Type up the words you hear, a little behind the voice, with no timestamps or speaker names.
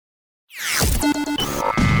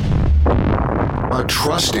a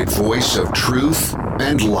trusted voice of truth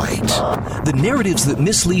and light. The narratives that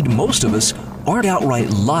mislead most of us aren't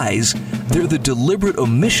outright lies. They're the deliberate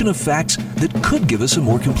omission of facts that could give us a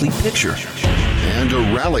more complete picture. And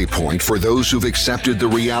a rally point for those who've accepted the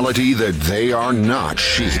reality that they are not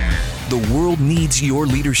sheep. The world needs your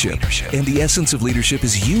leadership, and the essence of leadership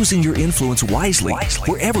is using your influence wisely,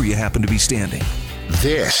 wherever you happen to be standing.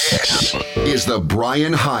 This is The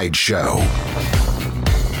Brian Hyde Show.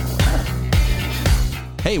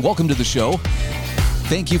 Hey, welcome to the show.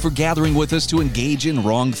 Thank you for gathering with us to engage in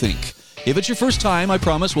Wrong Think. If it's your first time, I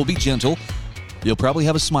promise we'll be gentle. You'll probably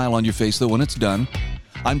have a smile on your face, though, when it's done.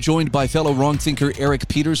 I'm joined by fellow wrong thinker Eric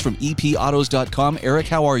Peters from EPAutos.com. Eric,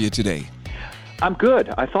 how are you today? I'm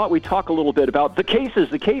good. I thought we'd talk a little bit about the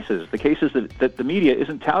cases that the media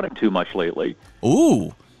isn't touting too much lately.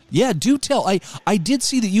 Ooh, yeah, do tell. I did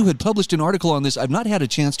see that you had published an article on this. I've not had a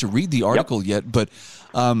chance to read the article yet, but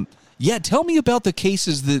yeah, tell me about the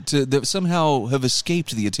cases that somehow have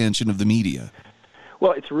escaped the attention of the media.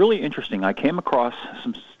 Well, it's really interesting. I came across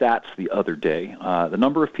some stats the other day. The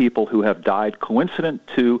number of people who have died coincident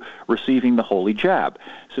to receiving the holy jab.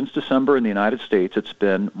 Since December in the United States, it's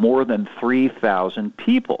been more than 3,000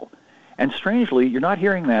 people. And strangely, you're not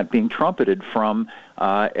hearing that being trumpeted from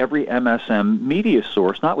every MSM media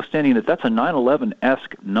source, notwithstanding that that's a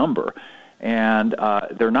 9/11-esque number. And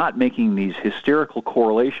they're not making these hysterical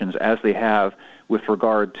correlations as they have with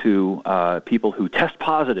regard to people who test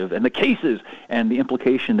positive and the cases and the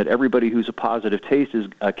implication that everybody who's a positive case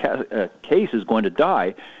is going to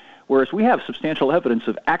die, whereas we have substantial evidence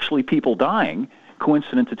of actually people dying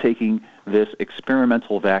coincident to taking this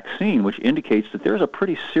experimental vaccine, which indicates that there's a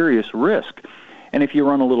pretty serious risk. And if you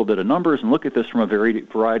run a little bit of numbers and look at this from a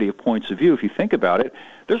variety of points of view, if you think about it,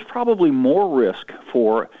 there's probably more risk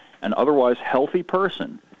for an otherwise healthy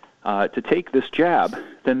person to take this jab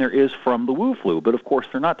than there is from the Wu flu. But, of course,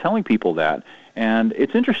 they're not telling people that. And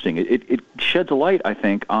it's interesting. It sheds a light, I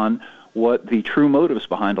think, on what the true motives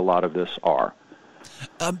behind a lot of this are.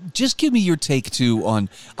 Just give me your take, too, on...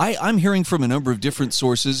 I'm hearing from a number of different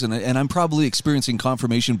sources, and I'm probably experiencing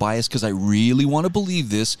confirmation bias because I really want to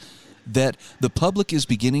believe this, that the public is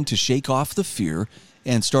beginning to shake off the fear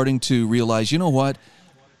and starting to realize, you know what,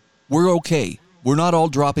 we're okay. We're not all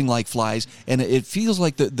dropping like flies, and it feels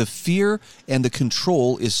like the fear and the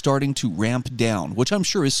control is starting to ramp down, which I'm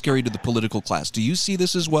sure is scary to the political class. Do you see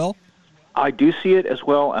this as well? I do see it as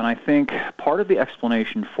well, and I think part of the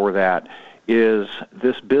explanation for that is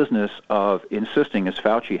this business of insisting, as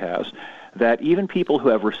Fauci has, that even people who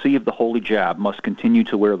have received the holy jab must continue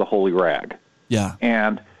to wear the holy rag. Yeah.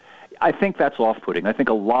 And I think that's off-putting. I think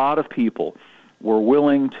a lot of people were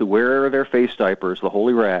willing to wear their face diapers, the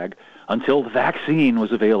holy rag, until the vaccine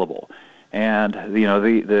was available. And you know,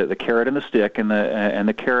 the carrot and the stick, and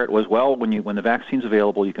the carrot was, well, when the vaccine's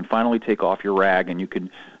available, you can finally take off your rag and you can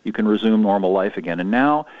resume normal life again. And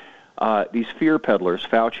now these fear peddlers,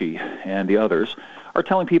 Fauci and the others, are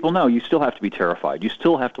telling people, no, you still have to be terrified. You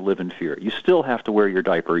still have to live in fear. You still have to wear your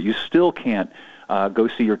diaper. You still can't go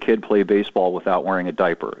see your kid play baseball without wearing a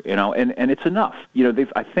diaper, you know, and it's enough. You know,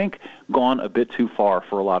 they've, I think, gone a bit too far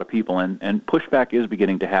for a lot of people, and pushback is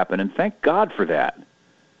beginning to happen, and thank God for that.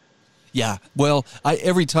 Yeah, well,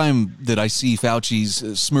 every time that I see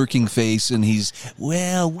Fauci's smirking face and he's,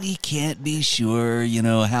 well, we can't be sure, you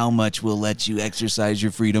know, how much we'll let you exercise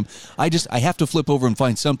your freedom, I have to flip over and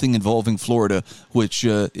find something involving Florida, which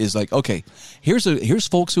is like, okay, here's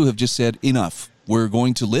folks who have just said, enough. We're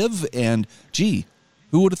going to live, and, gee,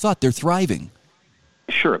 who would have thought they're thriving?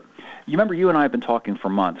 Sure. You remember you and I have been talking for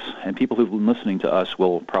months, and people who've been listening to us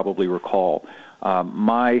will probably recall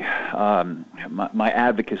my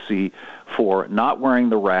advocacy for not wearing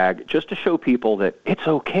the rag, just to show people that it's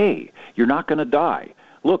okay. You're not going to die.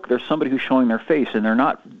 Look, there's somebody who's showing their face, and they're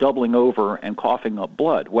not doubling over and coughing up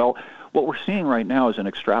blood. Well, what we're seeing right now is an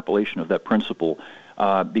extrapolation of that principle,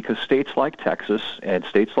 because states like Texas and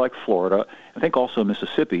states like Florida, I think also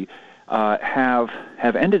Mississippi, have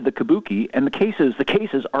ended the kabuki, and the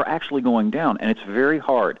cases are actually going down, and it's very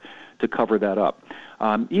hard to cover that up.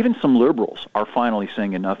 Even some liberals are finally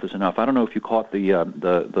saying enough is enough. I don't know if you caught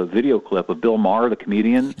the video clip of Bill Maher, the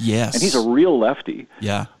comedian. Yes. And he's a real lefty.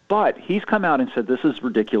 Yeah. But he's come out and said this is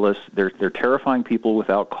ridiculous. They're terrifying people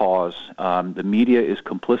without cause. The media is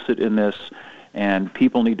complicit in this, and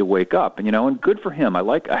people need to wake up. And, you know, and good for him. I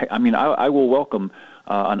will welcome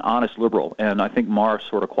an honest liberal, and I think Maher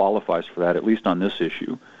sort of qualifies for that, at least on this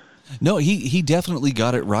issue. No, he definitely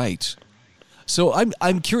got it right. So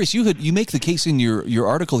I'm curious. You make the case in your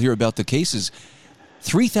article here about the cases.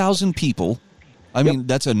 3,000 people I mean,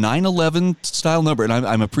 that's a 9/11 style number, and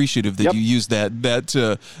I'm appreciative that you use that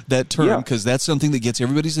term, because that's something that gets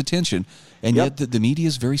everybody's attention. And yet the media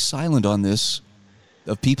is very silent on this,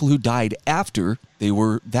 of people who died after they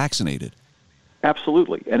were vaccinated.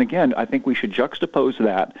 Absolutely. And again, I think we should juxtapose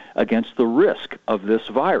that against the risk of this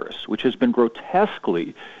virus, which has been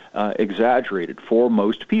grotesquely exaggerated for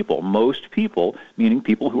most people. Most people, meaning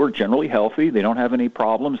people who are generally healthy, they don't have any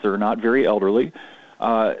problems, they're not very elderly,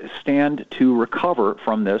 stand to recover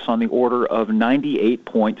from this on the order of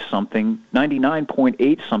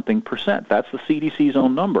 99.8% That's the CDC's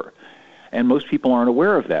own number. And most people aren't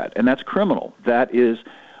aware of that. And that's criminal. That is,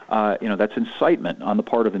 that's incitement on the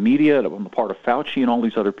part of the media, on the part of Fauci and all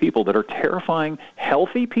these other people that are terrifying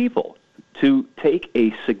healthy people to take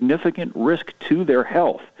a significant risk to their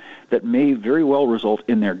health that may very well result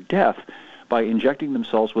in their death by injecting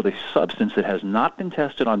themselves with a substance that has not been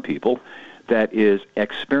tested on people, that is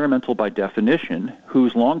experimental by definition,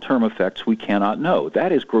 whose long-term effects we cannot know.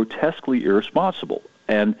 That is grotesquely irresponsible.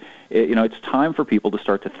 And, it's time for people to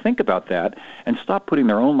start to think about that and stop putting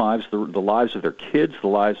their own lives, the lives of their kids, the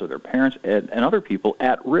lives of their parents, and other people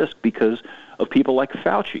at risk because of people like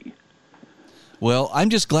Fauci. Well, I'm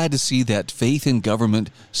just glad to see that faith in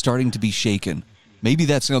government starting to be shaken. Maybe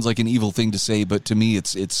that sounds like an evil thing to say, but to me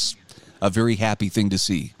it's a very happy thing to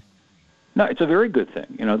see. No, it's a very good thing.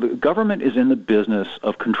 The government is in the business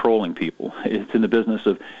of controlling people. It's in the business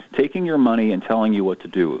of taking your money and telling you what to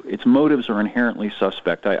do. Its motives are inherently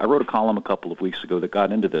suspect. I wrote a column a couple of weeks ago that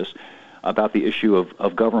got into this about the issue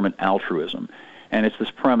of government altruism. And it's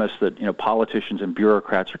this premise that, politicians and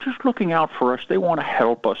bureaucrats are just looking out for us. They want to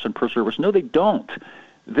help us and preserve us. No, they don't.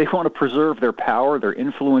 They want to preserve their power, their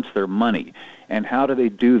influence, their money. And how do they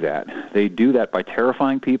do that? They do that by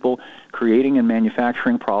terrifying people, creating and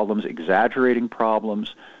manufacturing problems, exaggerating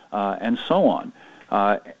problems, and so on.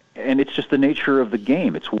 And it's just the nature of the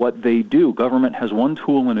game. It's what they do. Government has one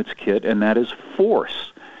tool in its kit, and that is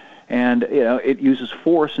force. And it uses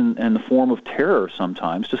force in the form of terror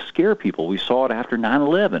sometimes to scare people. We saw it after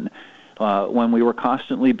 9/11. When we were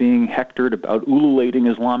constantly being hectored about ululating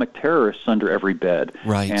Islamic terrorists under every bed.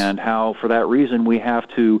 Right. And how, for that reason, we have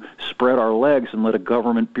to spread our legs and let a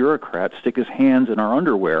government bureaucrat stick his hands in our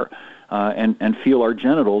underwear and feel our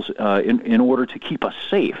genitals in order to keep us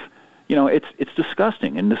safe. It's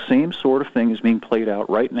disgusting. And the same sort of thing is being played out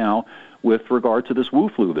right now with regard to this Wu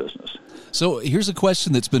flu business. So here's a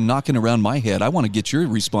question that's been knocking around my head. I want to get your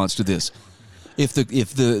response to this. If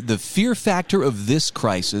the fear factor of this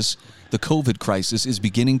crisis, the COVID crisis, is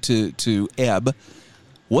beginning to ebb,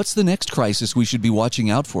 what's the next crisis we should be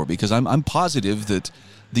watching out for? Because I'm positive that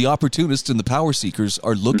the opportunists and the power seekers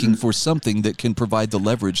are looking for something that can provide the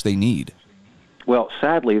leverage they need. Well,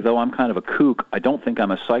 sadly, though I'm kind of a kook, I don't think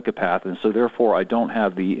I'm a psychopath, and so therefore I don't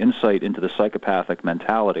have the insight into the psychopathic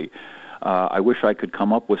mentality. I wish I could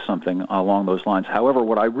come up with something along those lines. However,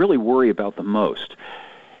 what I really worry about the most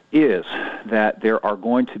is that there are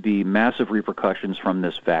going to be massive repercussions from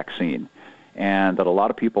this vaccine, and that a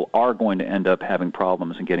lot of people are going to end up having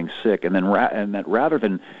problems and getting sick, and that rather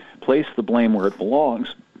than place the blame where it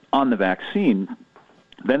belongs on the vaccine,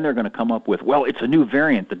 then they're going to come up with, well, it's a new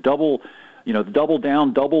variant, the double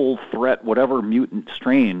down, double threat, whatever mutant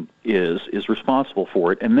strain is responsible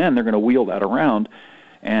for it, and then they're going to wheel that around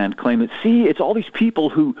and claim that, see, it's all these people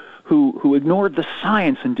who ignored the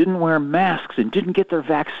science and didn't wear masks and didn't get their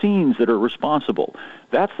vaccines that are responsible.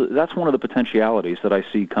 That's one of the potentialities that I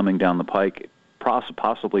see coming down the pike,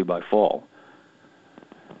 possibly by fall.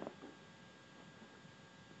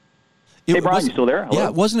 Hey, Brian, you still there? Hello? Yeah,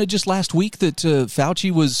 wasn't it just last week that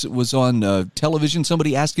Fauci was on television?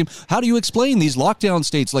 Somebody asked him, how do you explain these lockdown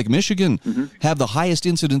states like Michigan have the highest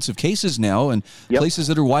incidence of cases now, and places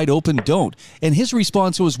that are wide open don't? And his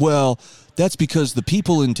response was, well, that's because the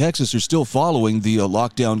people in Texas are still following the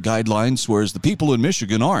lockdown guidelines, whereas the people in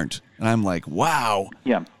Michigan aren't. And I'm like, wow,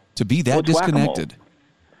 to be that disconnected.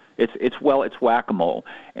 It's whack-a-mole,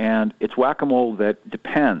 and it's whack-a-mole that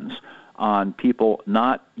depends on people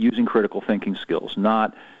not using critical thinking skills,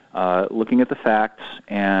 not looking at the facts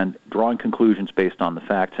and drawing conclusions based on the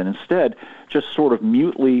facts, and instead just sort of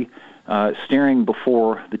mutely staring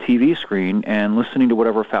before the TV screen and listening to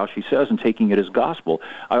whatever Fauci says and taking it as gospel.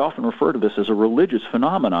 I often refer to this as a religious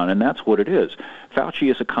phenomenon, and that's what it is.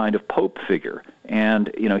 Fauci is a kind of pope figure,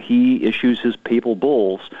 and he issues his papal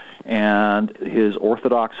bulls, and his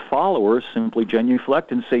orthodox followers simply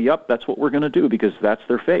genuflect and say, yep, that's what we're going to do, because that's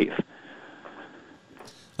their faith.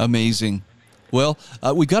 Amazing. Well,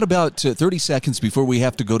 we've got about 30 seconds before we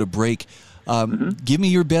have to go to break. Give me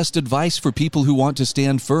your best advice for people who want to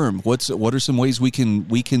stand firm. What are some ways we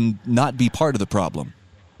can not be part of the problem?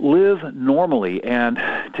 live normally. And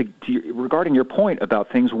regarding your point about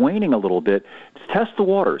things waning a little bit, test the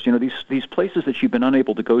waters. You know, these places that you've been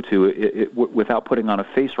unable to go to without putting on a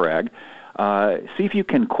face rag, see if you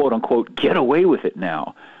can, quote unquote, get away with it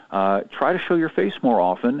now. Try to show your face more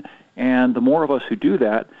often, and the more of us who do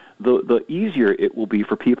that, the easier it will be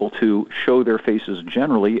for people to show their faces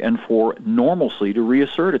generally and for normalcy to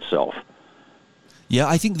reassert itself. Yeah,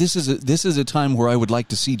 I think this is a time where I would like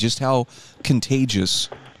to see just how contagious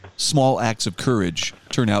small acts of courage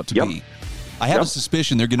turn out to be. I have a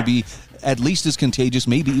suspicion they're going to be at least as contagious,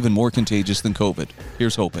 maybe even more contagious than COVID.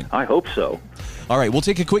 Here's hoping. I hope so. All right, we'll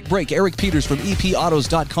take a quick break. Eric Peters from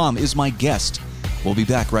EPAutos.com is my guest. We'll be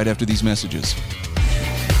back right after these messages.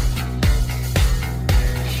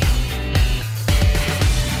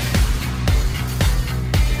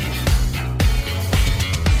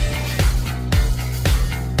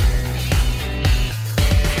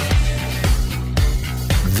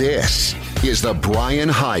 This is The Brian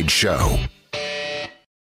Hyde Show.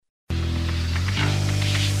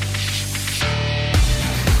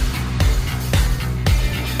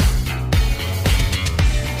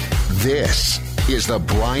 This is The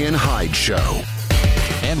Brian Hyde Show.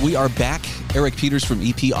 And we are back. Eric Peters from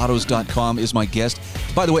EPAutos.com is my guest.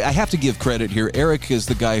 By the way, I have to give credit here. Eric is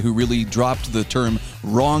the guy who really dropped the term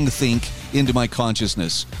wrong think into my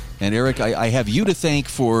consciousness. And Eric, I have you to thank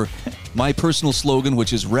for my personal slogan,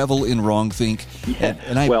 which is revel in wrong think. Yeah.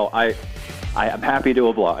 I am happy to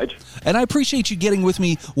oblige. And I appreciate you getting with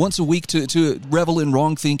me once a week to revel in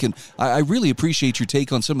wrong think, and I really appreciate your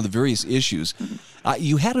take on some of the various issues.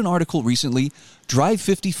 You had an article recently, Drive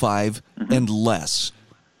 55 and Less.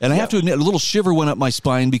 And I have to admit, a little shiver went up my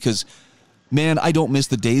spine because, man, I don't miss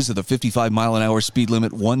the days of the 55-mile-an-hour speed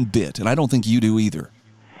limit one bit, and I don't think you do either.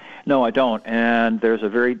 No, I don't, and there's a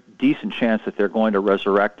very decent chance that they're going to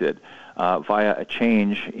resurrect it via a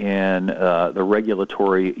change in the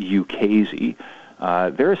regulatory UKZ.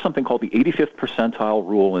 There is something called the 85th percentile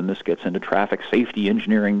rule, and this gets into traffic safety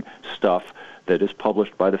engineering stuff that is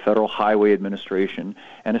published by the Federal Highway Administration.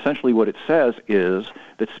 And essentially what it says is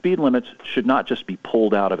that speed limits should not just be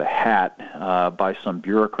pulled out of a hat by some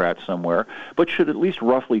bureaucrat somewhere, but should at least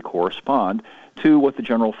roughly correspond to what the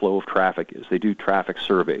general flow of traffic is. They do traffic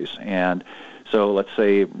surveys. And so let's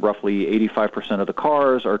say roughly 85% of the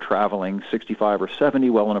cars are traveling 65 or 70.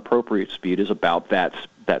 Well, an appropriate speed is about that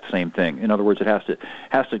same thing. In other words, it has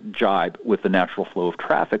to jibe with the natural flow of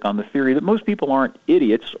traffic on the theory that most people aren't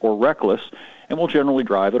idiots or reckless and will generally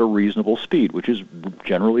drive at a reasonable speed, which is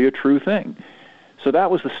generally a true thing. So that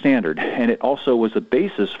was the standard, and it also was a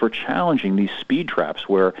basis for challenging these speed traps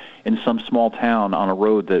where in some small town on a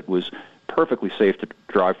road that was perfectly safe to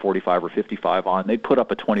drive 45 or 55 on, they'd put up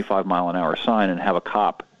a 25-mile-an-hour sign and have a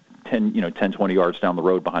cop 10, 20 yards down the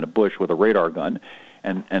road behind a bush with a radar gun,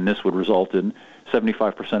 and this would result in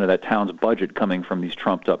 75% of that town's budget coming from these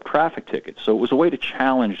trumped-up traffic tickets. So it was a way to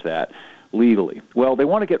challenge that legally. Well, they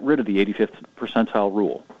want to get rid of the 85th percentile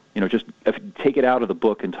rule. Just take it out of the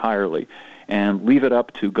book entirely and leave it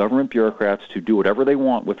up to government bureaucrats to do whatever they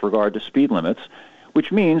want with regard to speed limits,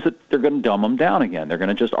 which means that they're going to dumb them down again. They're going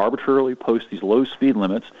to just arbitrarily post these low speed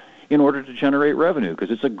limits in order to generate revenue, because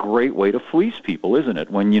it's a great way to fleece people, isn't it?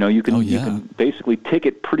 When, you can basically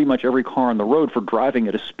ticket pretty much every car on the road for driving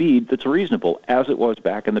at a speed that's reasonable, as it was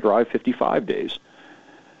back in the Drive 55 days.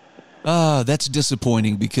 That's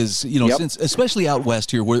disappointing because, since especially out west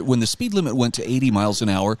here, when the speed limit went to 80 miles an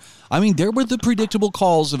hour, I mean, there were the predictable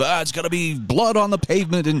calls of, it's going to be blood on the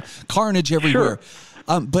pavement and carnage everywhere.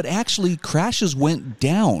 Sure. But actually, crashes went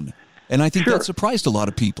down, and I think that surprised a lot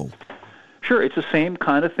of people. Sure, it's the same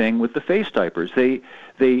kind of thing with the face diapers. They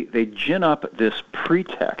gin up this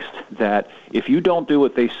pretext that if you don't do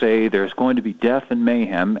what they say, there's going to be death and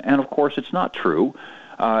mayhem, and of course it's not true.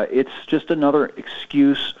 It's just another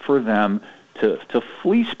excuse for them to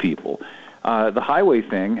fleece people. The highway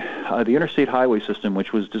thing, the interstate highway system,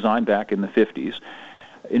 which was designed back in the 50s,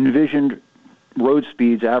 envisioned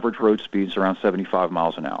average road speeds around 75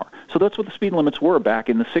 miles an hour. So that's what the speed limits were back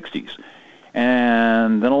in the 60s.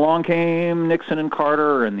 And then along came Nixon and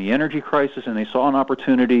Carter and the energy crisis, and they saw an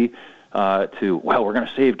opportunity we're going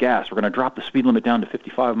to save gas. We're going to drop the speed limit down to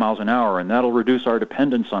 55 miles an hour, and that'll reduce our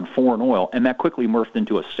dependence on foreign oil. And that quickly morphed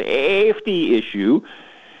into a safety issue.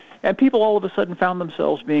 And people all of a sudden found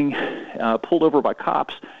themselves being pulled over by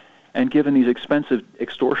cops and given these expensive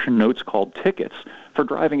extortion notes called tickets for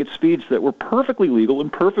driving at speeds that were perfectly legal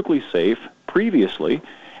and perfectly safe previously.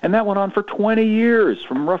 And that went on for 20 years,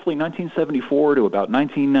 from roughly 1974 to about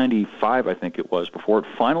 1995, I think it was, before it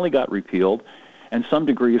finally got repealed. and some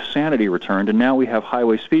degree of sanity returned, and now we have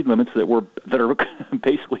highway speed limits that are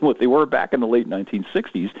basically what they were back in the late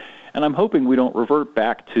 1960s, and I'm hoping we don't revert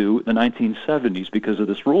back to the 1970s because of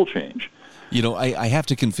this rule change. You know, I have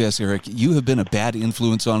to confess, Eric, you have been a bad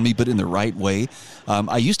influence on me, but in the right way.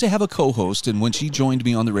 I used to have a co-host, and when she joined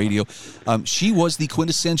me on the radio, she was the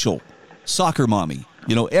quintessential soccer mommy.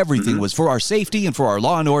 You know, everything was for our safety and for our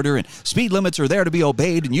law and order, and speed limits are there to be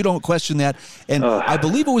obeyed, and you don't question that. And I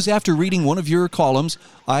believe it was after reading one of your columns,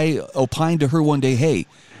 I opined to her one day, hey,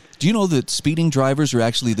 do you know that speeding drivers are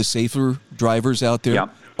actually the safer drivers out there? Yeah.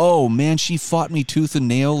 Oh, man, she fought me tooth and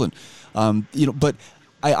nail. And, but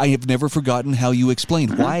I have never forgotten how you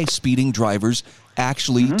explained why speeding drivers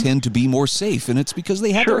actually tend to be more safe, and it's because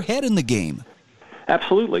they have their head in the game.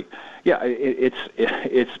 Absolutely. Yeah,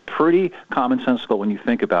 it's pretty commonsensical when you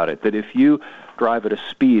think about it, that if you drive at a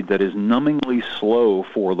speed that is numbingly slow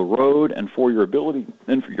for the road and for your ability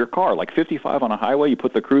and for your car, like 55 on a highway, you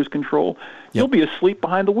put the cruise control, you'll be asleep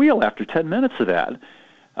behind the wheel after 10 minutes of that.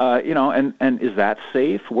 And is that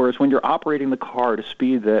safe? Whereas when you're operating the car at a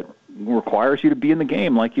speed that requires you to be in the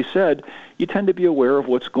game, like you said, you tend to be aware of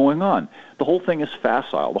what's going on. The whole thing is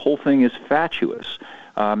facile. The whole thing is fatuous.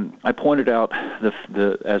 I pointed out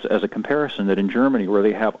as a comparison that in Germany, where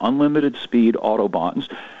they have unlimited speed autobahns,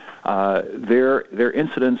 their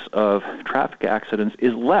incidence of traffic accidents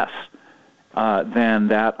is less than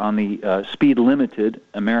that on the speed-limited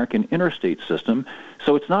American interstate system.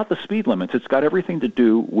 So it's not the speed limits. It's got everything to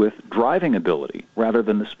do with driving ability rather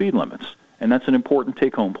than the speed limits, and that's an important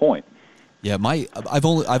take-home point. Yeah, I've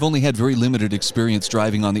only had very limited experience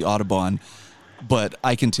driving on the Autobahn, but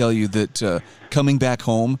I can tell you that coming back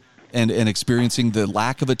home and experiencing the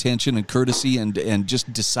lack of attention and courtesy and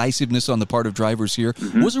just decisiveness on the part of drivers here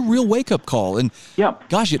was a real wake-up call. And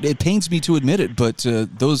gosh, it pains me to admit it, but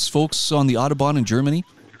those folks on the Autobahn in Germany,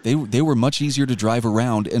 they were much easier to drive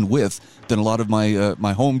around and with than a lot of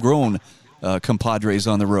my homegrown compadres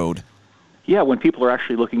on the road. Yeah, when people are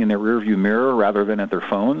actually looking in their rearview mirror rather than at their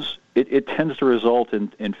phones, it tends to result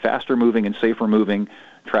in faster-moving and safer-moving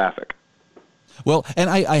traffic. Well, and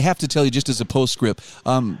I have to tell you, just as a postscript,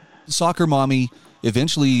 Soccer Mommy,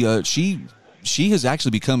 eventually she has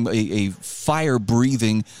actually become a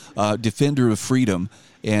fire-breathing defender of freedom.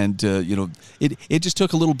 And, it just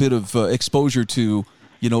took a little bit of exposure to,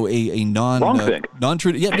 a wrong think.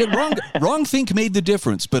 Wrong think made the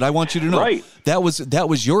difference. But I want you to know that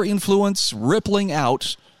was your influence rippling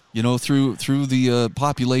out, through the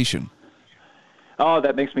population. Oh,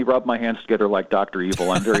 that makes me rub my hands together like Dr.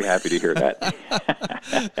 Evil. I'm very happy to hear that.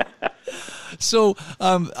 So,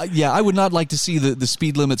 I would not like to see the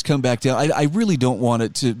speed limits come back down. I really don't want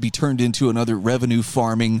it to be turned into another revenue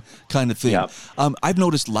farming kind of thing. Yeah. I've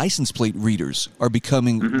noticed license plate readers are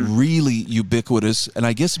becoming really ubiquitous, and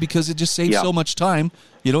I guess because it just saves so much time.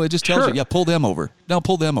 It just tells you, pull them over. Now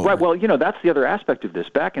pull them over. Right, well, that's the other aspect of this.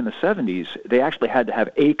 Back in the 70s, they actually had to have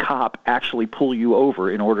a cop actually pull you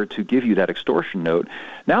over in order to give you that extortion note.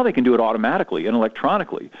 Now they can do it automatically and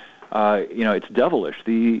electronically. It's devilish.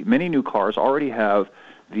 The many new cars already have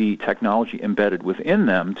the technology embedded within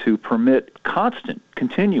them to permit constant,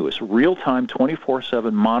 continuous, real-time,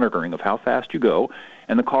 24/7 monitoring of how fast you go,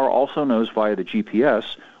 and the car also knows via the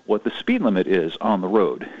GPS what the speed limit is on the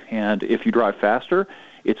road. And if you drive faster,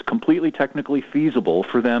 it's completely technically feasible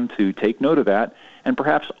for them to take note of that and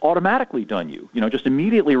perhaps automatically dun you. Just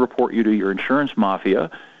immediately report you to your insurance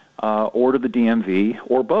mafia or to the DMV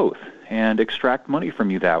or both, and extract money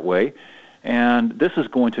from you that way. And this is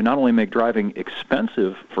going to not only make driving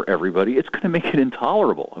expensive for everybody, it's going to make it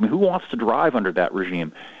intolerable. I mean, who wants to drive under that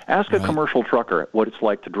regime? Ask a commercial trucker what it's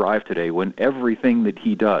like to drive today when everything that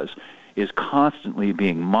he does is constantly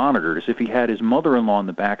being monitored, as if he had his mother-in-law in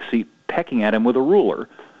the back seat pecking at him with a ruler.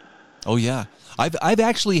 Oh, yeah. I've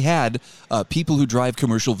actually had people who drive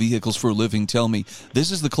commercial vehicles for a living tell me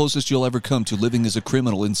this is the closest you'll ever come to living as a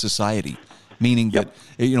criminal in society. Meaning that,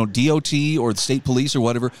 DOT or the state police or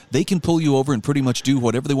whatever, they can pull you over and pretty much do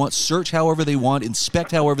whatever they want, search however they want,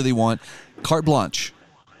 inspect however they want, carte blanche.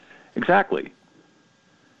 Exactly.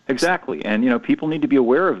 And, people need to be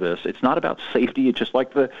aware of this. It's not about safety. It's just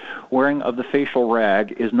like the wearing of the facial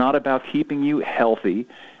rag is not about keeping you healthy.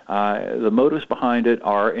 The motives behind it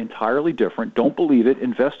are entirely different. Don't believe it.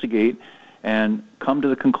 Investigate and come to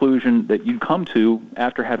the conclusion that you come to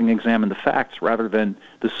after having examined the facts rather than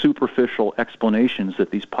the superficial explanations that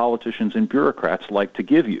these politicians and bureaucrats like to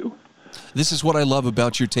give you. This is what I love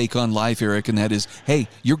about your take on life, Eric, and that is, hey,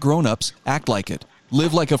 you're grown-ups, act like it.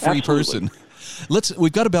 Live like a free person.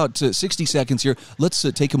 We've got about 60 seconds here. Let's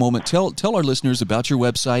take a moment. Tell our listeners about your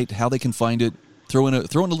website, how they can find it. Throw in a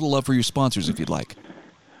little love for your sponsors if you'd like.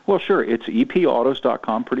 Well, sure. It's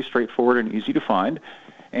epautos.com, pretty straightforward and easy to find.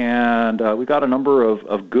 And we got a number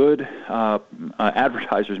of good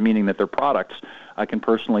advertisers, meaning that their products I can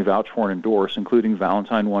personally vouch for and endorse, including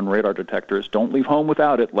Valentine One radar detectors. Don't leave home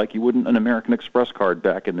without it, like you wouldn't an American Express card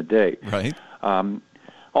back in the day. Right.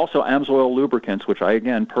 Also, AMSOIL lubricants, which I,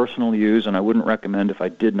 again, personally use, and I wouldn't recommend if I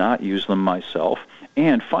did not use them myself.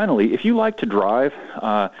 And finally, if you like to drive,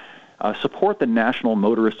 support the National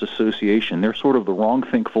Motorist Association. They're sort of the wrong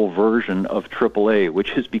thinkful version of AAA,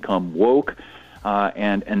 which has become woke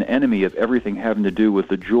and an enemy of everything having to do with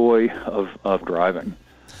the joy of driving.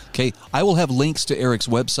 Okay, I will have links to Eric's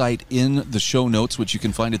website in the show notes, which you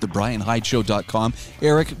can find at thebrianhydeshow.com.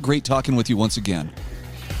 Eric, great talking with you once again.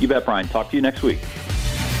 You bet, Brian. Talk to you next week.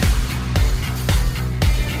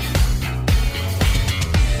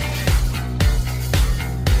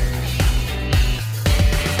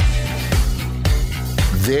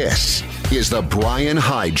 This is The Brian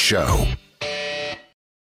Hyde Show.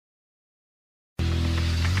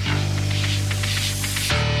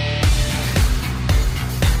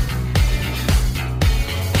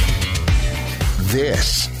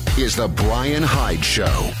 This is The Brian Hyde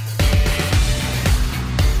Show.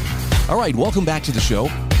 All right, welcome back to the show.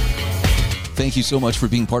 Thank you so much for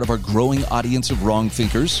being part of our growing audience of wrong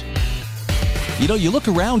thinkers. You know, you look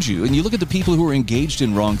around you and you look at the people who are engaged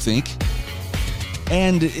in wrongthink,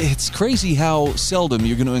 and it's crazy how seldom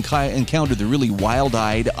you're going to encounter the really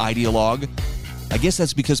wild-eyed ideologue. I guess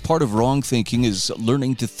that's because part of wrong thinking is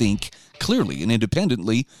learning to think clearly and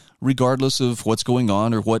independently, regardless of what's going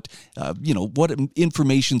on or what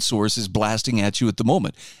information source is blasting at you at the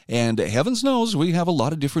moment. And heavens knows we have a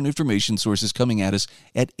lot of different information sources coming at us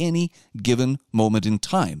at any given moment in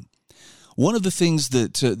time. One of the things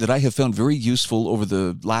that I have found very useful over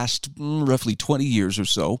the last roughly 20 years or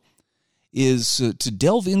so is to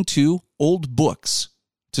delve into old books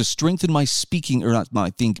to strengthen my speaking, or not my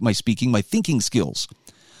thinking skills.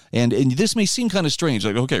 And this may seem kind of strange,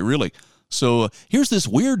 like, okay, really? So here's this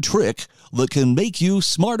weird trick that can make you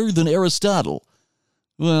smarter than Aristotle.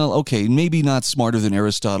 Well, okay, maybe not smarter than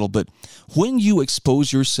Aristotle, but when you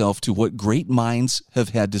expose yourself to what great minds have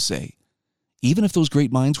had to say, even if those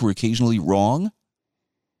great minds were occasionally wrong,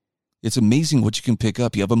 it's amazing what you can pick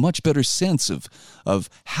up. You have a much better sense of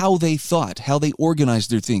how they thought, how they organized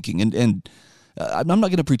their thinking. And I'm not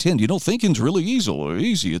going to pretend, thinking's really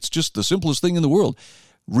easy. It's just the simplest thing in the world.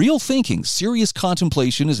 Real thinking, serious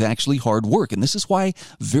contemplation is actually hard work. And this is why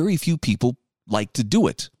very few people like to do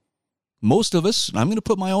it. Most of us, and I'm going to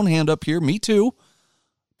put my own hand up here, me too,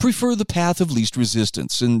 prefer the path of least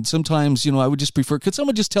resistance. And sometimes, I would just prefer, could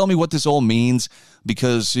someone just tell me what this all means?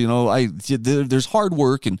 Because, there's hard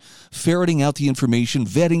work and ferreting out the information,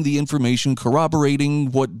 vetting the information,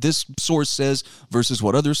 corroborating what this source says versus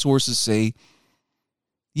what other sources say.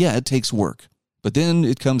 Yeah, it takes work. But then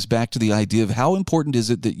it comes back to the idea of how important is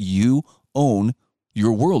it that you own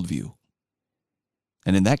your worldview?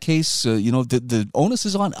 And in that case, the onus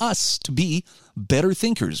is on us to be better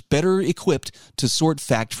thinkers, better equipped to sort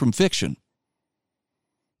fact from fiction.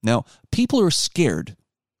 Now, people are scared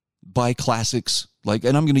by classics like,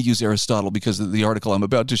 and I'm going to use Aristotle because the article I'm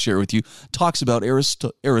about to share with you talks about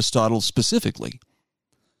Aristotle specifically.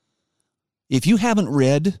 If you haven't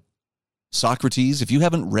read Socrates, if you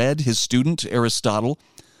haven't read his student Aristotle,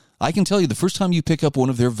 I can tell you the first time you pick up one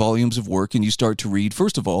of their volumes of work and you start to read,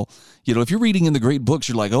 first of all, if you're reading in the great books,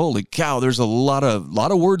 you're like, holy cow, there's a lot of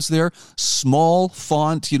words there, small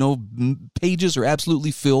font, pages are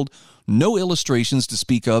absolutely filled, no illustrations to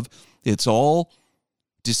speak of. It's all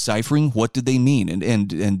deciphering what did they mean,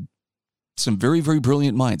 and some very, very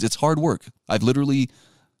brilliant minds. It's hard work. I've literally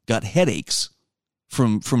got headaches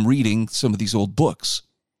from reading some of these old books.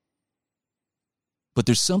 But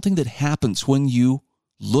there's something that happens when you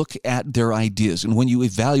look at their ideas and when you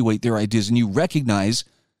evaluate their ideas and you recognize,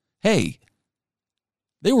 hey,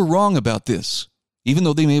 they were wrong about this, even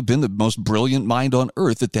though they may have been the most brilliant mind on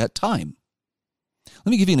earth at that time.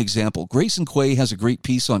 Let me give you an example. Grayson Quay has a great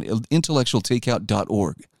piece on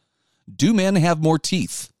intellectualtakeout.org. Do men have more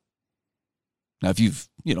teeth? Now, if you've,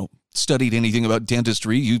 studied anything about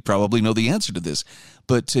dentistry, you probably know the answer to this.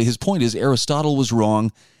 But his point is Aristotle was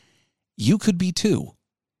wrong. You could be too.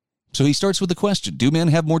 So he starts with the question, do men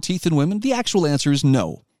have more teeth than women? The actual answer is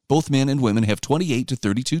no. Both men and women have 28 to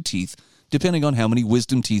 32 teeth, depending on how many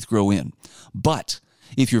wisdom teeth grow in. But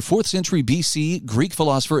if you're 4th century BC Greek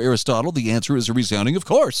philosopher Aristotle, the answer is a resounding of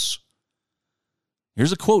course.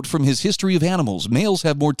 Here's a quote from his History of Animals. Males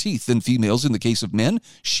have more teeth than females in the case of men,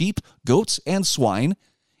 sheep, goats, and swine.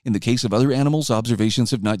 In the case of other animals, observations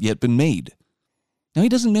have not yet been made. Now, he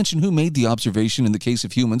doesn't mention who made the observation in the case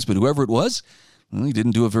of humans, but whoever it was, Well, he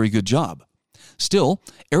didn't do a very good job. Still,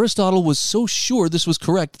 Aristotle was so sure this was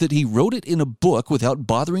correct that he wrote it in a book without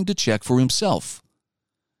bothering to check for himself.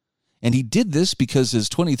 And he did this because, as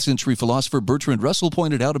 20th century philosopher Bertrand Russell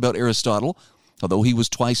pointed out about Aristotle, although he was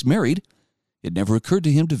twice married, it never occurred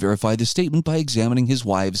to him to verify the statement by examining his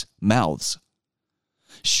wives' mouths.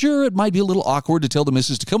 Sure, it might be a little awkward to tell the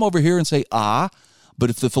missus to come over here and say, ah, but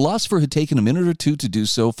if the philosopher had taken a minute or two to do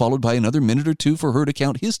so, followed by another minute or two for her to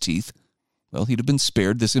count his teeth, well, he'd have been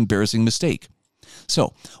spared this embarrassing mistake.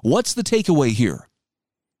 So, what's the takeaway here?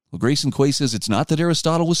 Well, Grayson Quay says it's not that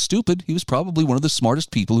Aristotle was stupid. He was probably one of the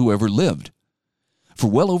smartest people who ever lived. For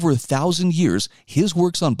well over 1,000 years, his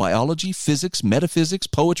works on biology, physics, metaphysics,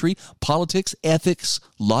 poetry, politics, ethics,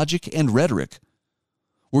 logic, and rhetoric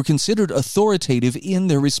were considered authoritative in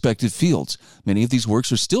their respective fields. Many of these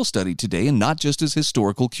works are still studied today, and not just as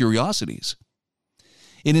historical curiosities.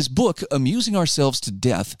 In his book, Amusing Ourselves to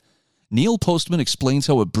Death, Neil Postman explains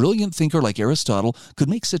how a brilliant thinker like Aristotle could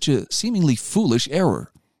make such a seemingly foolish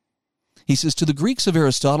error. He says, to the Greeks of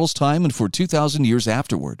Aristotle's time and for 2,000 years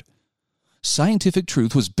afterward, scientific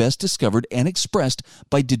truth was best discovered and expressed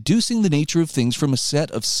by deducing the nature of things from a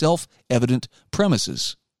set of self-evident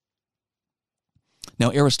premises. Now,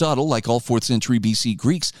 Aristotle, like all 4th century BC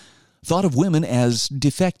Greeks, thought of women as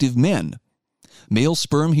defective men. Male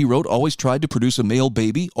sperm, he wrote, always tried to produce a male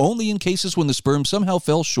baby. Only in cases when the sperm somehow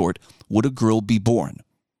fell short would a girl be born.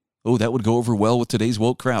 Oh, that would go over well with today's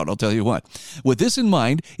woke crowd, I'll tell you what. With this in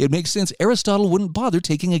mind, it makes sense Aristotle wouldn't bother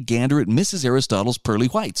taking a gander at Mrs. Aristotle's pearly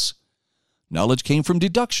whites. Knowledge came from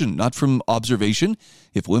deduction, not from observation.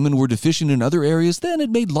 If women were deficient in other areas, then it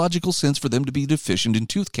made logical sense for them to be deficient in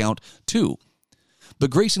tooth count, too.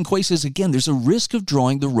 But Grayson Quay says, again, there's a risk of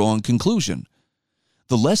drawing the wrong conclusion.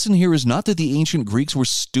 The lesson here is not that the ancient Greeks were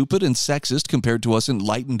stupid and sexist compared to us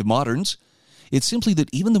enlightened moderns. It's simply that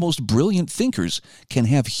even the most brilliant thinkers can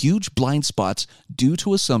have huge blind spots due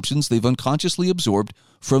to assumptions they've unconsciously absorbed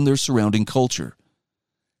from their surrounding culture.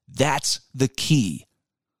 That's the key.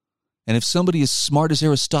 And if somebody as smart as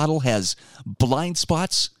Aristotle has blind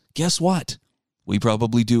spots, guess what? We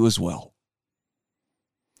probably do as well.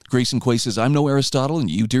 Grayson Quay says, I'm no Aristotle,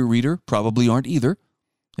 and you, dear reader, probably aren't either.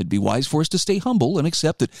 It'd be wise for us to stay humble and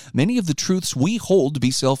accept that many of the truths we hold to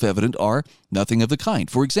be self-evident are nothing of the kind.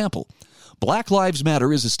 For example, Black Lives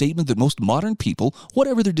Matter is a statement that most modern people,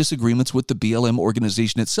 whatever their disagreements with the BLM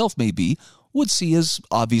organization itself may be, would see as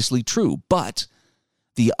obviously true. But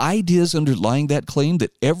the ideas underlying that claim,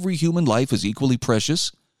 that every human life is equally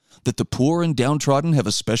precious, that the poor and downtrodden have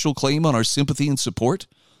a special claim on our sympathy and support,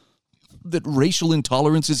 that racial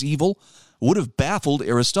intolerance is evil, would have baffled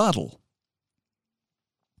Aristotle.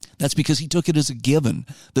 That's because he took it as a given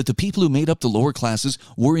that the people who made up the lower classes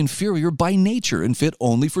were inferior by nature and fit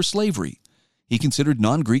only for slavery. He considered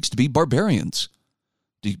non-Greeks to be barbarians,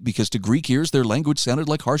 because to Greek ears their language sounded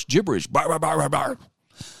like harsh gibberish. Bar, bar, bar, bar, bar.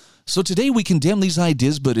 So today we condemn these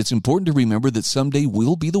ideas, but it's important to remember that someday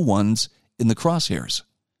we'll be the ones in the crosshairs.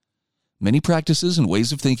 Many practices and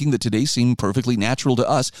ways of thinking that today seem perfectly natural to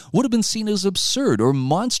us would have been seen as absurd or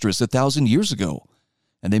monstrous 1,000 years ago.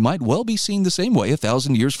 And they might well be seen the same way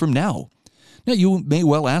 1,000 years from now. Now, you may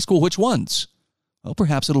well ask, well, which ones? Well,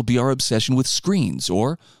 perhaps it'll be our obsession with screens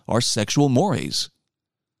or our sexual mores.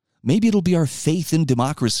 Maybe it'll be our faith in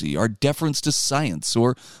democracy, our deference to science,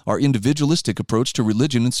 or our individualistic approach to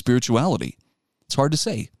religion and spirituality. It's hard to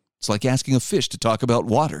say. It's like asking a fish to talk about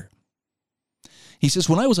water. He says,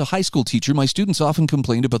 when I was a high school teacher, my students often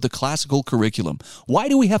complained about the classical curriculum. Why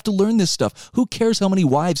do we have to learn this stuff? Who cares how many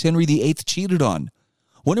wives Henry VIII cheated on?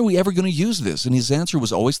 When are we ever going to use this? And his answer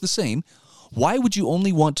was always the same. Why would you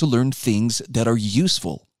only want to learn things that are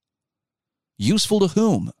useful? Useful to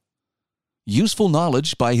whom? Useful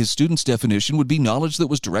knowledge, by his students' definition, would be knowledge that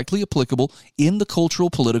was directly applicable in the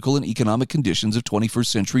cultural, political, and economic conditions of 21st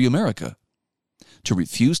century America. To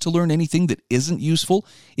refuse to learn anything that isn't useful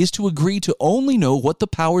is to agree to only know what the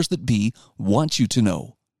powers that be want you to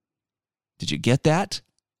know. Did you get that?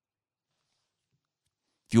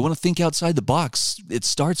 If you want to think outside the box, it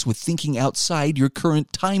starts with thinking outside your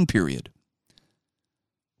current time period.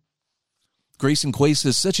 Grayson Quay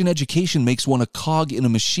says, such an education makes one a cog in a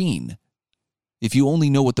machine. If you only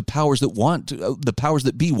know what the powers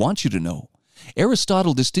that be want you to know.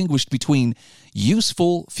 Aristotle distinguished between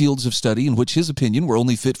useful fields of study in which his opinion were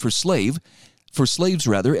only fit for slaves,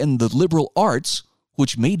 and the liberal arts,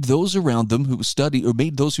 which made those around them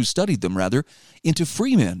made those who studied them into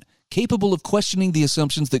free men, capable of questioning the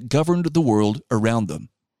assumptions that governed the world around them.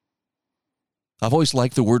 I've always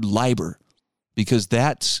liked the word liber, because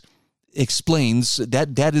that explains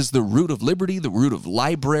that is the root of liberty, the root of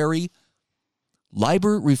library.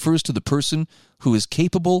 Liber refers to the person who is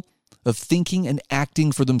capable of thinking and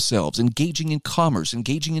acting for themselves, engaging in commerce,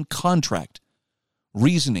 engaging in contract,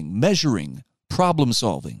 reasoning, measuring, problem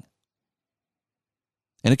solving.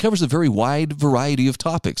 And it covers a very wide variety of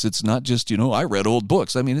topics. It's not just, I read old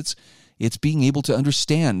books. I mean, it's being able to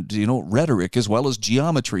understand, rhetoric as well as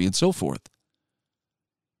geometry and so forth.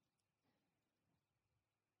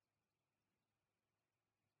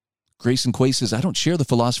 Grayson Quay says, I don't share the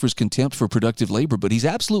philosopher's contempt for productive labor, but he's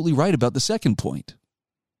absolutely right about the second point.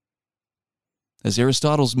 As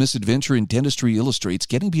Aristotle's misadventure in dentistry illustrates,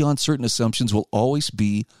 getting beyond certain assumptions will always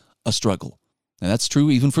be a struggle. And that's true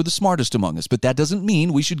even for the smartest among us, but that doesn't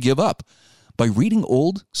mean we should give up. By reading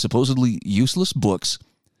old, supposedly useless books,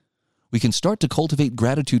 we can start to cultivate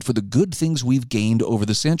gratitude for the good things we've gained over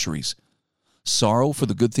the centuries, sorrow for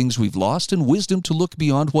the good things we've lost, and wisdom to look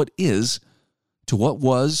beyond what is to what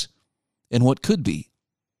was and what could be.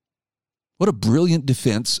 What a brilliant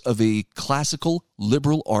defense of a classical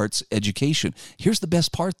liberal arts education. Here's the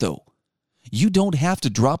best part, though. You don't have to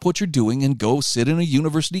drop what you're doing and go sit in a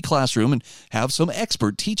university classroom and have some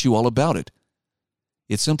expert teach you all about it.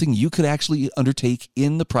 It's something you could actually undertake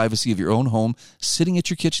in the privacy of your own home, sitting at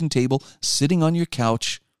your kitchen table, sitting on your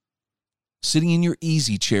couch, sitting in your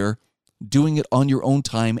easy chair, doing it on your own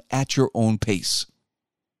time at your own pace.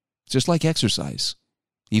 Just like exercise.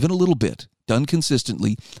 Even a little bit, done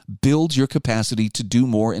consistently, builds your capacity to do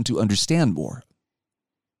more and to understand more.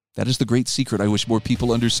 That is the great secret I wish more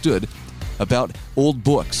people understood about old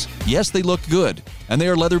books. Yes, they look good, and they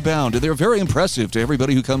are leather-bound, and they're very impressive to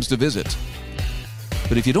everybody who comes to visit.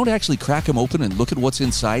 But if you don't actually crack them open and look at what's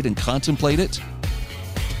inside and contemplate it,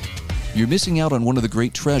 you're missing out on one of the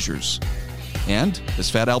great treasures. And, as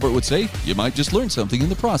Fat Albert would say, you might just learn something in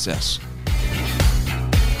the process.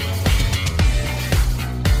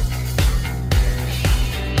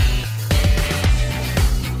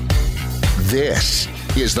 This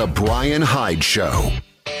is The Brian Hyde Show.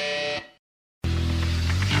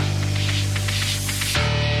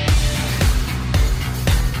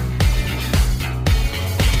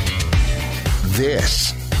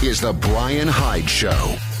 This is The Brian Hyde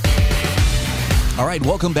Show. All right,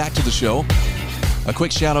 welcome back to the show. A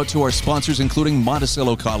quick shout out to our sponsors, including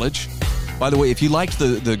Monticello College. By the way, if you liked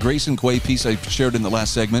the Grayson Quay piece I shared in the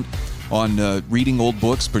last segment on reading old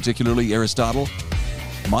books, particularly Aristotle,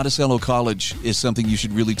 Monticello College is something you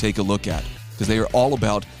should really take a look at because they are all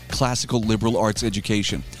about classical liberal arts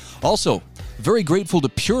education. Also, very grateful to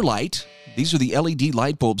Pure Light. These are the LED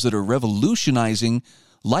light bulbs that are revolutionizing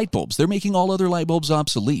light bulbs. They're making all other light bulbs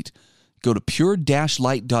obsolete. Go to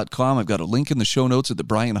pure-light.com. I've got a link in the show notes at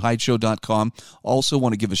thebrianhydeshow.com. Also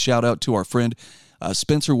want to give a shout out to our friend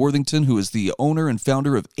Spencer Worthington, who is the owner and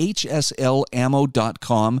founder of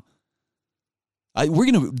hslammo.com.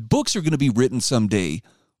 Books are going to be written someday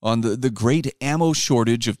on the great ammo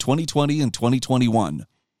shortage of 2020 and 2021.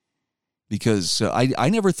 Because I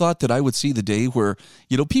never thought that I would see the day where,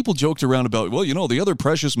 people joked around about, the other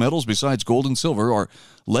precious metals besides gold and silver are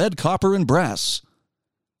lead, copper, and brass.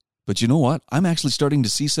 But you know what? I'm actually starting to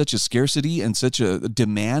see such a scarcity and such a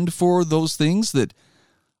demand for those things that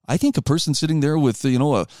I think a person sitting there with,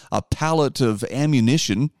 a pallet of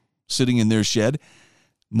ammunition sitting in their shed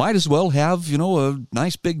might as well have, a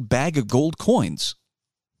nice big bag of gold coins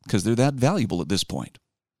because they're that valuable at this point.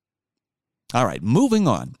 All right, moving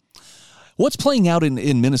on. What's playing out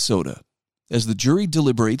in Minnesota as the jury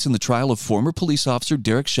deliberates in the trial of former police officer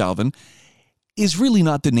Derek Chauvin is really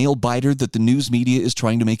not the nail-biter that the news media is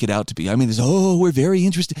trying to make it out to be. I mean, we're very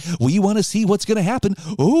interested. We want to see what's going to happen.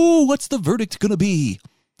 Oh, what's the verdict going to be?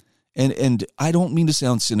 And I don't mean to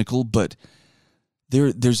sound cynical, but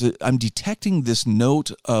I'm detecting this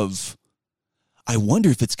note of, I wonder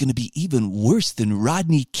if it's going to be even worse than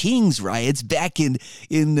Rodney King's riots back in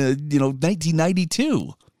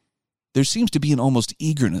 1992. There seems to be an almost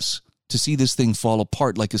eagerness to see this thing fall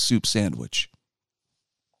apart like a soup sandwich.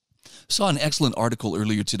 Saw an excellent article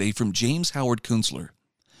earlier today from James Howard Kunstler,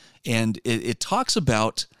 and it talks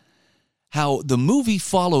about how the movie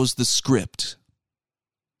follows the script.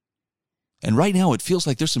 And right now it feels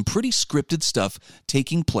like there's some pretty scripted stuff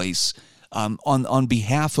taking place on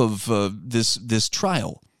behalf of this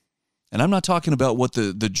trial. And I'm not talking about what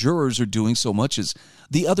the jurors are doing so much as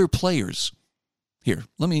the other players. Here,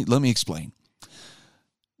 let me explain.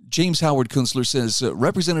 James Howard Kunstler says,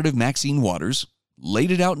 Representative Maxine Waters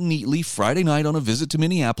laid it out neatly Friday night on a visit to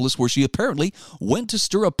Minneapolis where she apparently went to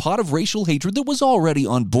stir a pot of racial hatred that was already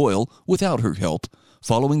on boil without her help,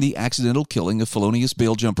 following the accidental killing of felonious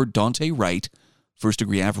bail jumper Daunte Wright,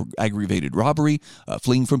 first-degree aggravated robbery,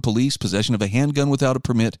 fleeing from police, possession of a handgun without a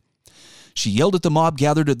permit. She yelled at the mob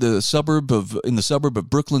gathered at in the suburb of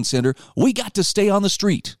Brooklyn Center, "We got to stay on the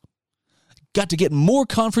street. Got to get more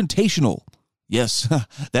confrontational." Yes,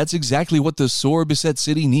 that's exactly what the sore beset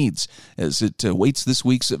city needs as it waits this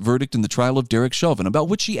week's verdict in the trial of Derek Chauvin, about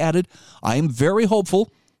which she added, "I am very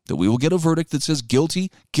hopeful that we will get a verdict that says guilty,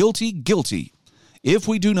 guilty, guilty. If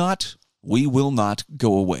we do not, we will not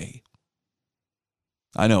go away."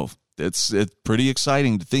 I know, it's pretty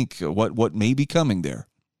exciting to think what may be coming there.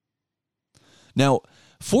 Now,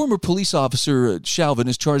 former police officer Chauvin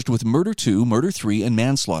is charged with murder 2, murder 3, and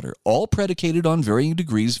manslaughter, all predicated on varying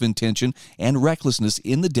degrees of intention and recklessness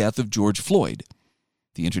in the death of George Floyd,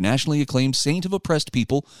 the internationally acclaimed saint of oppressed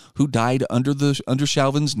people who died under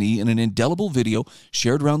Chauvin's knee in an indelible video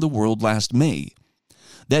shared around the world last May.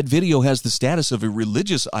 That video has the status of a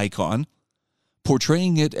religious icon,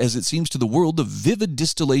 portraying it, as it seems to the world, the vivid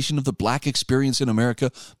distillation of the black experience in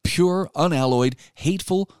America, pure, unalloyed,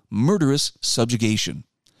 hateful, murderous subjugation.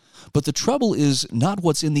 But the trouble is not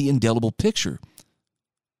what's in the indelible picture.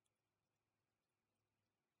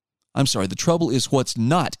 The trouble is what's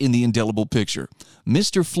not in the indelible picture.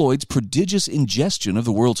 Mr. Floyd's prodigious ingestion of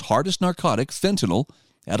the world's hardest narcotic, fentanyl,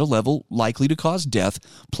 at a level likely to cause death,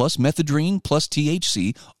 plus methadone, plus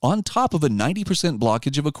THC, on top of a 90%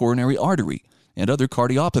 blockage of a coronary artery and other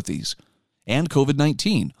cardiopathies, and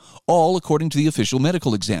COVID-19, all according to the official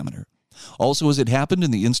medical examiner. Also, as it happened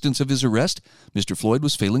in the instance of his arrest, Mr. Floyd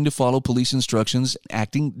was failing to follow police instructions,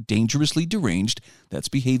 acting dangerously deranged. That's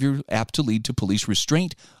behavior apt to lead to police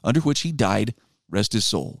restraint, under which he died, rest his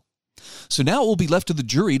soul. So now it will be left to the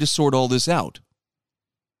jury to sort all this out.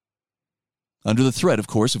 Under the threat, of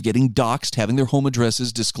course, of getting doxxed, having their home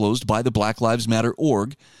addresses disclosed by the Black Lives Matter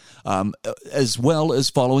org, as well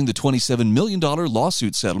as following the $27 million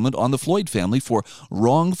lawsuit settlement on the Floyd family for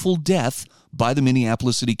wrongful death by the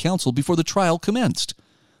Minneapolis City Council before the trial commenced.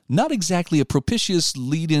 Not exactly a propitious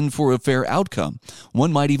lead-in for a fair outcome.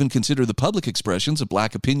 One might even consider the public expressions of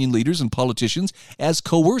black opinion leaders and politicians as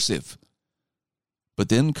coercive. But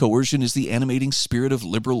then coercion is the animating spirit of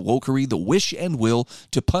liberal wokery, the wish and will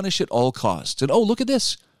to punish at all costs. And oh, look at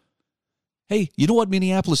this. Hey, you know what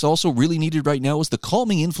Minneapolis also really needed right now is the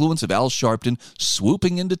calming influence of Al Sharpton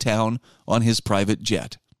swooping into town on his private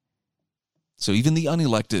jet. So even the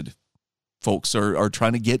unelected folks are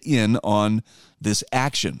trying to get in on this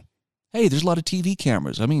action. Hey, there's a lot of TV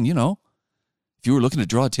cameras. I mean, if you were looking to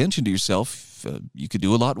draw attention to yourself, you could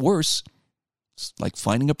do a lot worse. It's like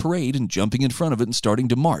finding a parade and jumping in front of it and starting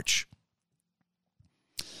to march.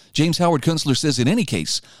 James Howard Kunstler says, in any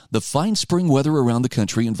case, the fine spring weather around the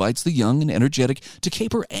country invites the young and energetic to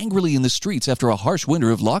caper angrily in the streets after a harsh winter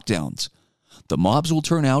of lockdowns. The mobs will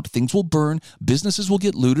turn out, things will burn, businesses will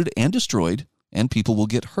get looted and destroyed, and people will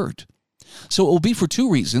get hurt. So it will be for two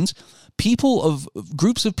reasons.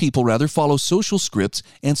 Groups of people follow social scripts,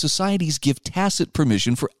 and societies give tacit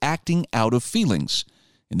permission for acting out of feelings.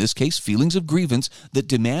 In this case, feelings of grievance that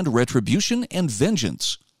demand retribution and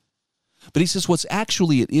vengeance. But he says what's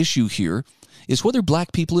actually at issue here is whether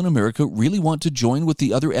black people in America really want to join with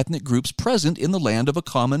the other ethnic groups present in the land of a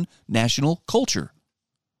common national culture.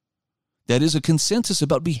 That is, a consensus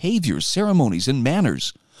about behaviors, ceremonies, and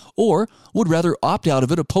manners, or would rather opt out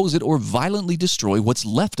of it, oppose it, or violently destroy what's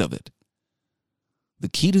left of it. The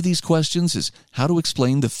key to these questions is how to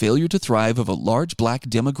explain the failure to thrive of a large black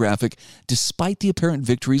demographic despite the apparent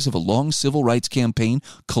victories of a long civil rights campaign,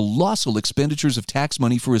 colossal expenditures of tax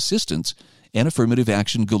money for assistance, and affirmative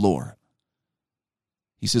action galore.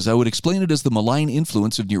 He says, I would explain it as the malign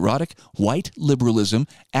influence of neurotic white liberalism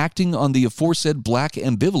acting on the aforesaid black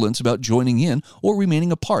ambivalence about joining in or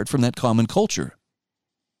remaining apart from that common culture.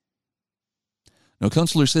 Now,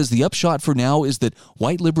 Kunstler says the upshot for now is that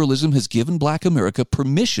white liberalism has given black America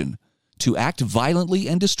permission to act violently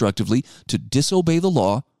and destructively, to disobey the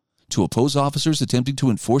law, to oppose officers attempting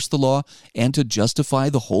to enforce the law, and to justify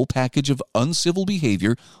the whole package of uncivil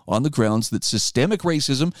behavior on the grounds that systemic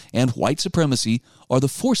racism and white supremacy are the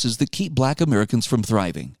forces that keep black Americans from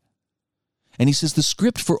thriving. And he says the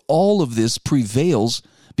script for all of this prevails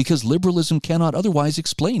because liberalism cannot otherwise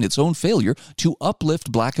explain its own failure to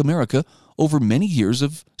uplift black America over many years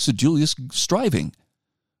of sedulous striving.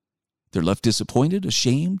 They're left disappointed,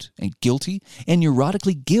 ashamed, and guilty, and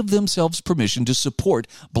neurotically give themselves permission to support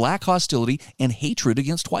black hostility and hatred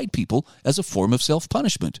against white people as a form of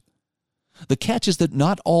self-punishment. The catch is that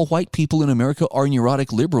not all white people in America are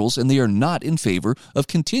neurotic liberals, and they are not in favor of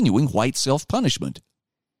continuing white self-punishment.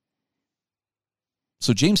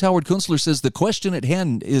 So James Howard Kunstler says the question at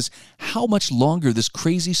hand is how much longer this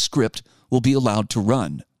crazy script will be allowed to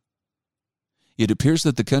run. It appears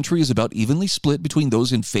that the country is about evenly split between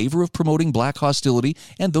those in favor of promoting black hostility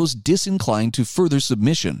and those disinclined to further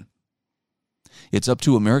submission. It's up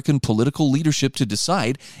to American political leadership to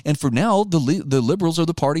decide, and for now, the liberals are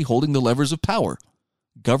the party holding the levers of power.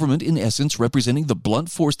 Government, in essence, representing the blunt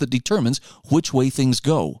force that determines which way things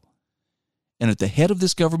go. And at the head of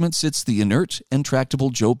this government sits the inert and tractable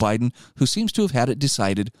Joe Biden, who seems to have had it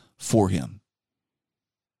decided for him.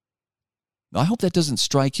 I hope that doesn't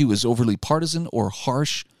strike you as overly partisan or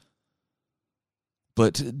harsh,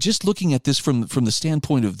 but just looking at this from the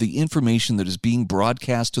standpoint of the information that is being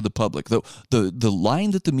broadcast to the public, the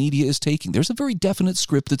line that the media is taking, there's a very definite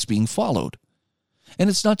script that's being followed. And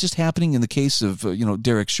it's not just happening in the case of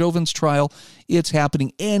Derek Chauvin's trial. It's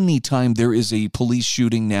happening anytime there is a police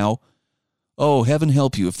shooting now. Oh, heaven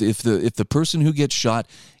help you. If the person who gets shot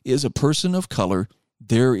is a person of color,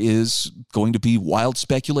 there is going to be wild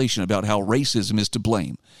speculation about how racism is to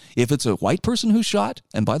blame. If it's a white person who's shot,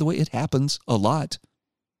 and by the way, it happens a lot,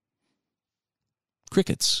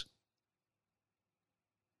 crickets.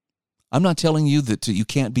 I'm not telling you that you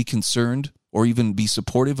can't be concerned or even be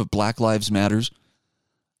supportive of Black Lives Matters.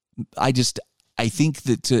 I think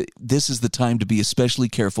that this is the time to be especially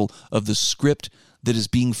careful of the script that is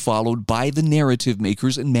being followed by the narrative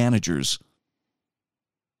makers and managers.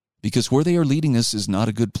 Because where they are leading us is not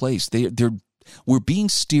a good place. We're being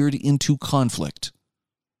steered into conflict.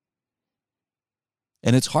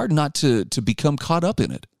 And it's hard not to become caught up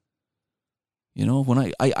in it.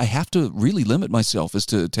 When I have to really limit myself as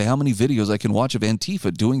to how many videos I can watch of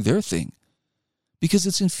Antifa doing their thing. Because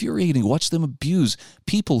it's infuriating. Watch them abuse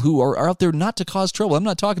people who are out there not to cause trouble. I'm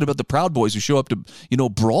not talking about the Proud Boys who show up to,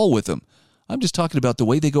 brawl with them. I'm just talking about the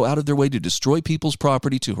way they go out of their way to destroy people's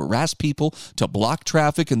property, to harass people, to block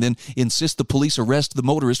traffic, and then insist the police arrest the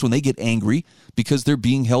motorist when they get angry because they're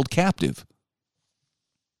being held captive.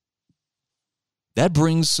 That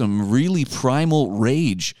brings some really primal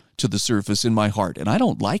rage to the surface in my heart, and I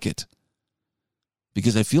don't like it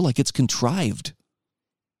because I feel like it's contrived.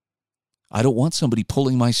 I don't want somebody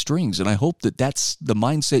pulling my strings, and I hope that that's the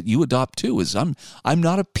mindset you adopt too, is I'm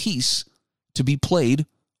not a piece to be played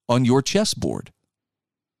on your chessboard.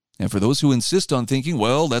 And for those who insist on thinking,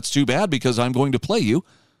 well, that's too bad because I'm going to play you,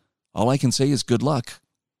 all I can say is good luck.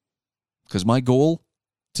 Because my goal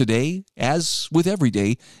today, as with every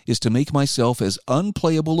day, is to make myself as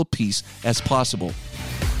unplayable a piece as possible.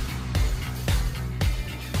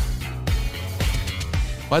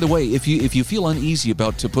 By the way, if you feel uneasy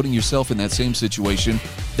about putting yourself in that same situation,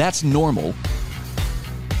 that's normal.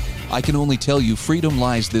 I can only tell you freedom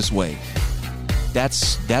lies this way.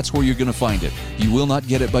 That's where you're going to find it. You will not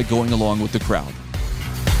get it by going along with the crowd.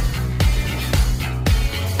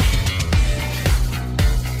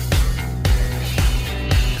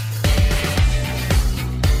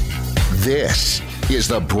 This is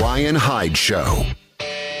The Brian Hyde Show.